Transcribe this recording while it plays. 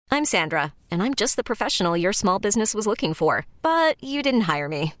I'm Sandra, and I'm just the professional your small business was looking for. But you didn't hire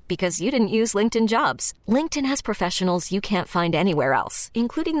me because you didn't use LinkedIn Jobs. LinkedIn has professionals you can't find anywhere else,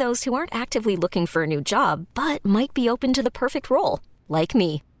 including those who aren't actively looking for a new job, but might be open to the perfect role, like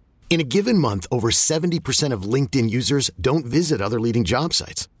me. In a given month, over 70% of LinkedIn users don't visit other leading job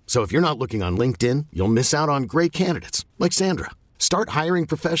sites. So if you're not looking on LinkedIn, you'll miss out on great candidates like Sandra. Start hiring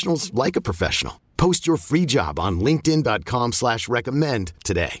professionals like a professional. Post your free job on linkedin.com/recommend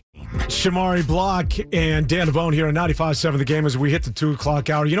today. Shamari Block and Dan Devone here on 95.7 The Game as we hit the 2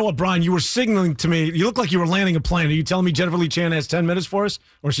 o'clock hour. You know what, Brian? You were signaling to me. You look like you were landing a plane. Are you telling me Jennifer Lee Chan has 10 minutes for us?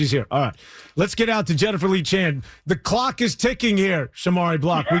 Or she's here? All right. Let's get out to Jennifer Lee Chan. The clock is ticking here, Shamari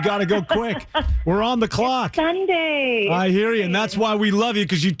Block. We got to go quick. We're on the clock. It's Sunday. I hear you, and that's why we love you,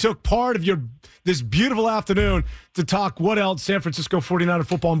 because you took part of this beautiful afternoon to talk what else San Francisco 49er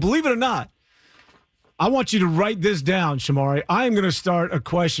football. And believe it or not, I want you to write this down, Shamari. I am going to start a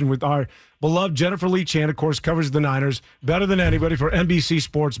question with our beloved Jennifer Lee Chan, of course, covers the Niners better than anybody for NBC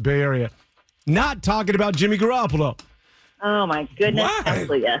Sports Bay Area. Not talking about Jimmy Garoppolo. Oh, my goodness.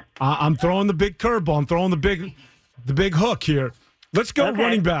 Hallelujah. I'm throwing the big curveball. I'm throwing the big hook here. Let's go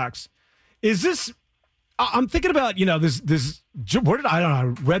running backs. Is this – I'm thinking about, this – where did I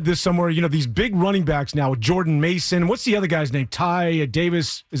read this somewhere. These big running backs now with Jordan Mason. What's the other guy's name? Ty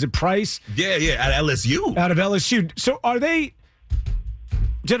Davis. Is it Price? Yeah, out of LSU. Out of LSU. So are they,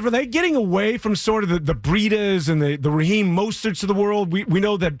 Jennifer, are they getting away from sort of the Breidas and the Raheem Mosterts of the world? We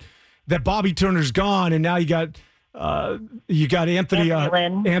know that Bobby Turner's gone, and now you got Anthony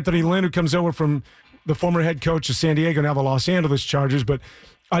Lynn, who comes over from the former head coach of San Diego, now the Los Angeles Chargers. But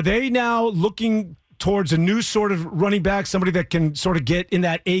are they now looking towards a new sort of running back, somebody that can sort of get in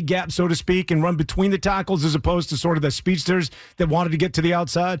that A gap, so to speak, and run between the tackles, as opposed to sort of the speedsters that wanted to get to the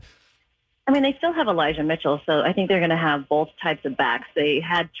outside? I mean, they still have Elijah Mitchell, so I think they're going to have both types of backs. They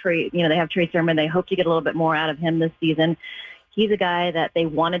have Trey Sermon. They hope to get a little bit more out of him this season. He's a guy that they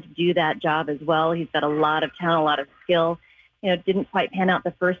wanted to do that job as well. He's got a lot of talent, a lot of skill. Didn't quite pan out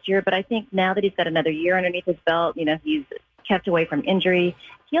the first year, but I think now that he's got another year underneath his belt, he's kept away from injury.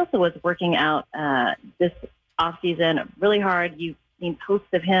 He also was working out this offseason really hard. You've seen posts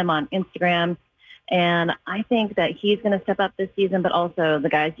of him on Instagram, and I think that he's going to step up this season, but also the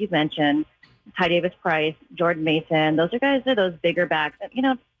guys you've mentioned, Ty Davis Price, Jordan Mason, those bigger backs.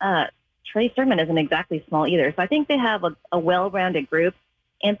 Trey Sermon isn't exactly small either. So I think they have a well-rounded group.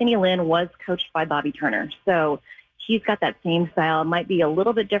 Anthony Lynn was coached by Bobby Turner, so he's got that same style. It might be a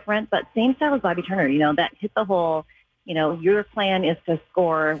little bit different, but same style as Bobby Turner, that hit the hole. Your plan is to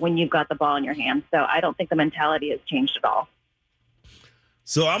score when you've got the ball in your hands. So I don't think the mentality has changed at all.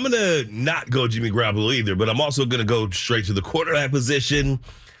 So I'm going to not go Jimmy Garoppolo either, but I'm also going to go straight to the quarterback position.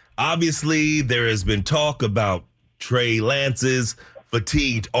 Obviously, there has been talk about Trey Lance's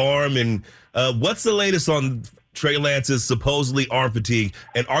fatigued arm. And what's the latest on Trey Lance's supposedly arm fatigue?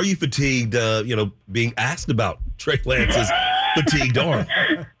 And are you fatigued, being asked about Trey Lance's fatigued arm?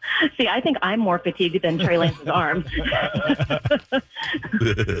 See, I think I'm more fatigued than Trey Lance's arm.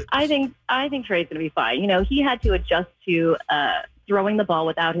 I think Trey's going to be fine. He had to adjust to throwing the ball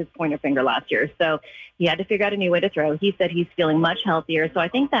without his pointer finger last year, so he had to figure out a new way to throw. He said he's feeling much healthier, so I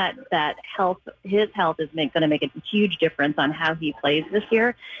think that his health is going to make a huge difference on how he plays this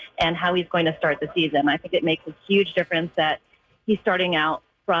year and how he's going to start the season. I think it makes a huge difference that he's starting out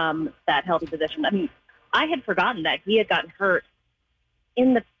from that healthy position. I mean, I had forgotten that he had gotten hurt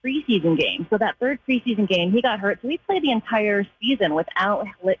in the preseason game. So that third preseason game, he got hurt. So he played the entire season without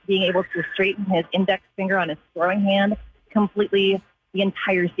being able to straighten his index finger on his throwing hand completely the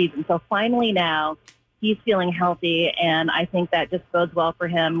entire season. So finally now he's feeling healthy, and I think that just bodes well for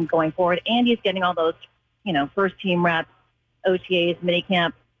him going forward. And he's getting all those, first team reps, OTAs,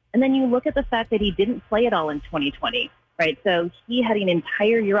 minicamp. And then you look at the fact that he didn't play at all in 2020, right? So he had an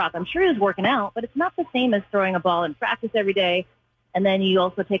entire year off. I'm sure he was working out, but it's not the same as throwing a ball in practice every day. And then you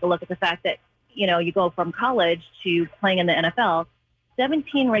also take a look at the fact that, you go from college to playing in the NFL,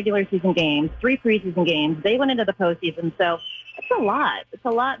 17 regular season games, 3 preseason games. They went into the postseason. So it's a lot. It's a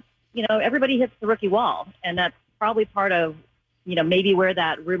lot. Everybody hits the rookie wall. And that's probably part of, maybe where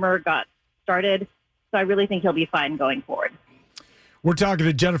that rumor got started. So I really think he'll be fine going forward. We're talking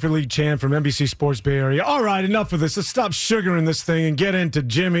to Jennifer Lee Chan from NBC Sports Bay Area. All right, enough of this. Let's stop sugaring this thing and get into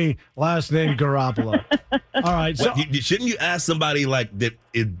Jimmy, last name Garoppolo. All right. So, shouldn't you ask somebody like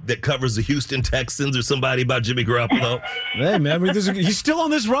that covers the Houston Texans or somebody about Jimmy Garoppolo? Hey, man, he's still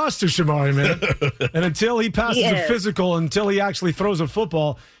on this roster, Shamari, man. And until he passes a physical, until he actually throws a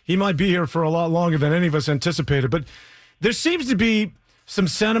football, he might be here for a lot longer than any of us anticipated. But there seems to be some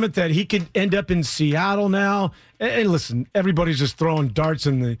sentiment that he could end up in Seattle now? And listen, everybody's just throwing darts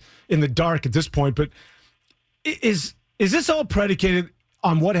in the dark at this point. But is this all predicated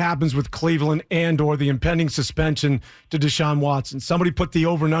on what happens with Cleveland and/or the impending suspension to Deshaun Watson? Somebody put the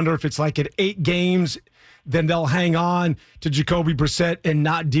over and under. If it's like at 8 games, then they'll hang on to Jacoby Brissett and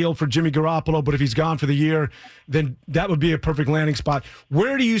not deal for Jimmy Garoppolo. But if he's gone for the year, then that would be a perfect landing spot.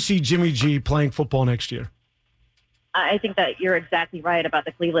 Where do you see Jimmy G playing football next year? I think that you're exactly right about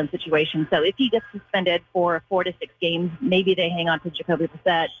the Cleveland situation. So if he gets suspended for 4 to 6 games, maybe they hang on to Jacoby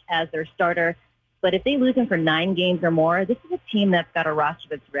Brissett as their starter. But if they lose him for 9 games or more, this is a team that's got a roster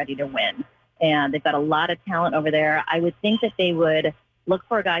that's ready to win. And they've got a lot of talent over there. I would think that they would look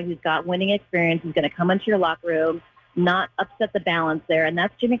for a guy who's got winning experience, who's going to come into your locker room, not upset the balance there, and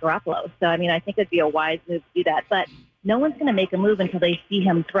that's Jimmy Garoppolo. So, I mean, I think it'd be a wise move to do that. But no one's going to make a move until they see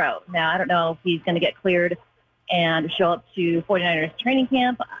him throw. Now, I don't know if he's going to get cleared and show up to 49ers training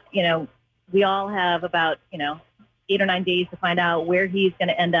camp. You know, we all have about, 8 or 9 days to find out where he's going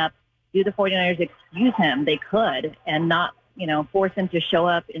to end up. Do the 49ers excuse him? They could, and not, force him to show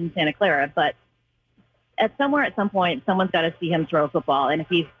up in Santa Clara. But at some point, someone's got to see him throw a football. And if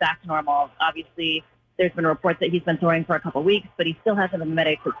he's back to normal, obviously there's been reports that he's been throwing for a couple of weeks, but he still hasn't been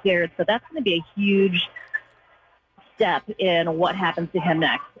medically cleared. So that's going to be a huge step in what happens to him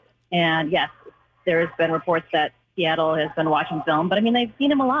next. And yes, there's been reports that Seattle has been watching film, but I mean, they've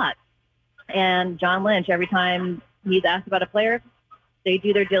seen him a lot. And John Lynch, every time he's asked about a player, they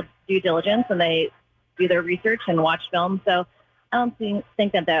do their due diligence and they do their research and watch film. So I don't think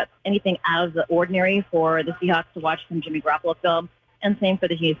that that's anything out of the ordinary for the Seahawks to watch some Jimmy Garoppolo film, and same for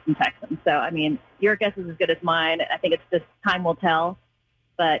the Houston Texans. So, I mean, your guess is as good as mine. I think it's just time will tell.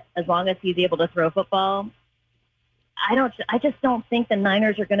 But as long as he's able to throw football, I just don't think the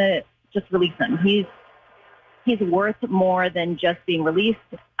Niners are going to just release him. He's worth more than just being released.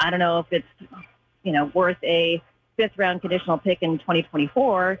 I don't know if it's, worth a 5th-round conditional pick in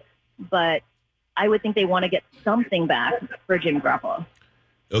 2024, but I would think they want to get something back for Jimmy Garoppolo.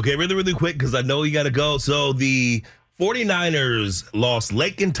 Okay, really, really quick, because I know you got to go. So the 49ers lost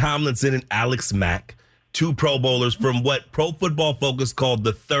Laken Tomlinson and Alex Mack, 2 Pro Bowlers, from what Pro Football Focus called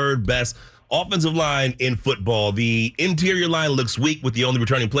the 3rd best offensive line in football. The interior line looks weak, with the only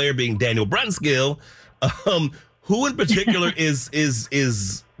returning player being Daniel Brunskill. Who in particular is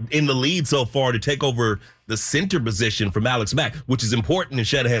in the lead so far to take over the center position from Alex Mack, which is important in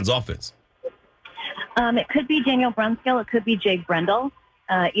Shanahan's offense? It could be Daniel Brunskill. It could be Jay Brendel.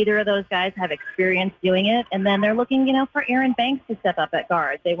 Either of those guys have experience doing it. And then they're looking, for Aaron Banks to step up at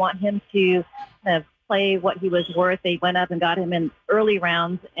guard. They want him to play what he was worth. They went up and got him in early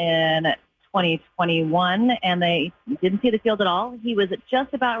rounds in 2021, and they didn't see the field at all. He was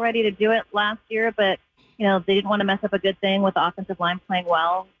just about ready to do it last year, but, they didn't want to mess up a good thing with the offensive line playing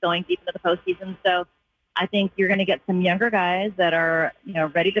well, going deep into the postseason. So I think you're going to get some younger guys that are,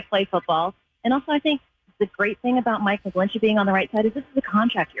 ready to play football. And also I think the great thing about Mike McGlinchey being on the right side is this is a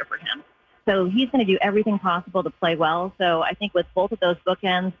contract year for him. So he's going to do everything possible to play well. So I think with both of those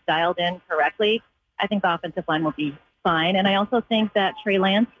bookends dialed in correctly, I think the offensive line will be fine. And I also think that Trey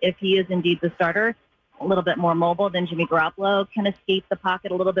Lance, if he is indeed the starter, a little bit more mobile than Jimmy Garoppolo, can escape the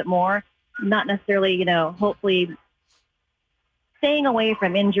pocket a little bit more. Not necessarily, hopefully staying away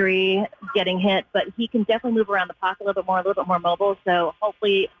from injury, getting hit, but he can definitely move around the pocket a little bit more mobile. So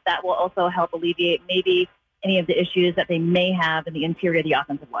hopefully that will also help alleviate maybe any of the issues that they may have in the interior of the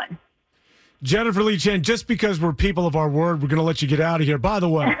offensive line. Jennifer Lee Chen, just because we're people of our word, we're going to let you get out of here. By the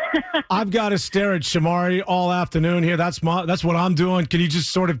way, I've got to stare at Shamari all afternoon here. That's what I'm doing. Can you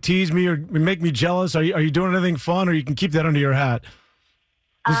just sort of tease me or make me jealous? Are you doing anything fun, or you can keep that under your hat?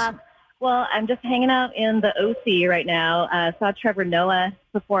 Well, I'm just hanging out in the OC right now. Saw Trevor Noah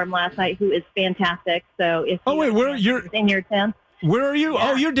perform last night, who is fantastic. So if you're in your town, where are you?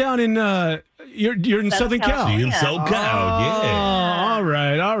 Yeah. Oh, you're down in you're in Southern Cal. In SoCal, yeah.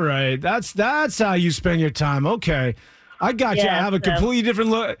 All right. That's how you spend your time. Okay, I got you. I have a completely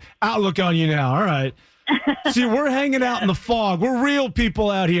different outlook on you now. All right. See, we're hanging out in the fog. We're real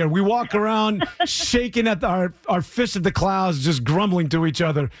people out here. We walk around shaking at our fists at the clouds, just grumbling to each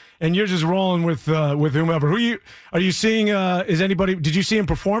other. And you're just rolling with whomever. Are you seeing? Did you see him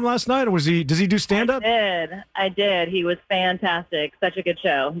perform last night, or does he do stand up? I did. He was fantastic. Such a good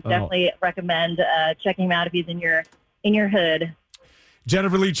show. Definitely recommend checking him out if he's in your hood.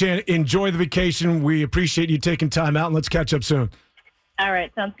 Jennifer Lee Chan, enjoy the vacation. We appreciate you taking time out, and let's catch up soon. All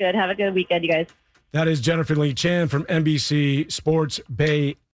right, sounds good. Have a good weekend, you guys. That is Jennifer Lee Chan from NBC Sports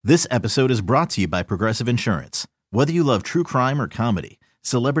Bay. This episode is brought to you by Progressive Insurance. Whether you love true crime or comedy,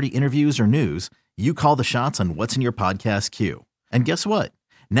 celebrity interviews or news, you call the shots on what's in your podcast queue. And guess what?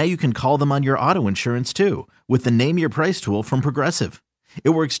 Now you can call them on your auto insurance too with the Name Your Price tool from Progressive. It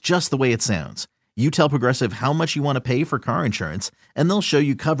works just the way it sounds. You tell Progressive how much you want to pay for car insurance, and they'll show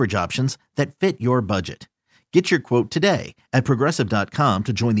you coverage options that fit your budget. Get your quote today at Progressive.com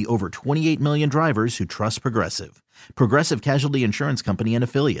to join the over 28 million drivers who trust Progressive. Progressive Casualty Insurance Company and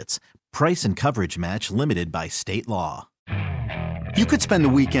Affiliates. Price and coverage match limited by state law. You could spend the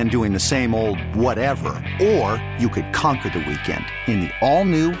weekend doing the same old whatever, or you could conquer the weekend in the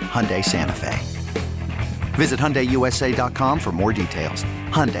all-new Hyundai Santa Fe. Visit HyundaiUSA.com for more details.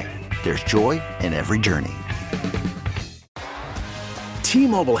 Hyundai, there's joy in every journey.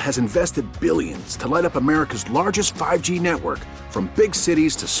 T-Mobile has invested billions to light up America's largest 5G network, from big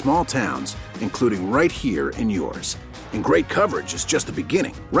cities to small towns, including right here in yours. And great coverage is just the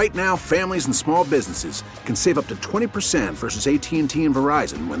beginning. Right now, families and small businesses can save up to 20% versus AT&T and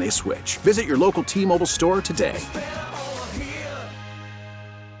Verizon when they switch. Visit your local T-Mobile store today.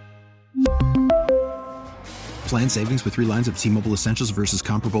 Plan savings with 3 lines of T-Mobile Essentials versus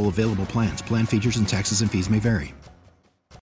comparable available plans. Plan features and taxes and fees may vary.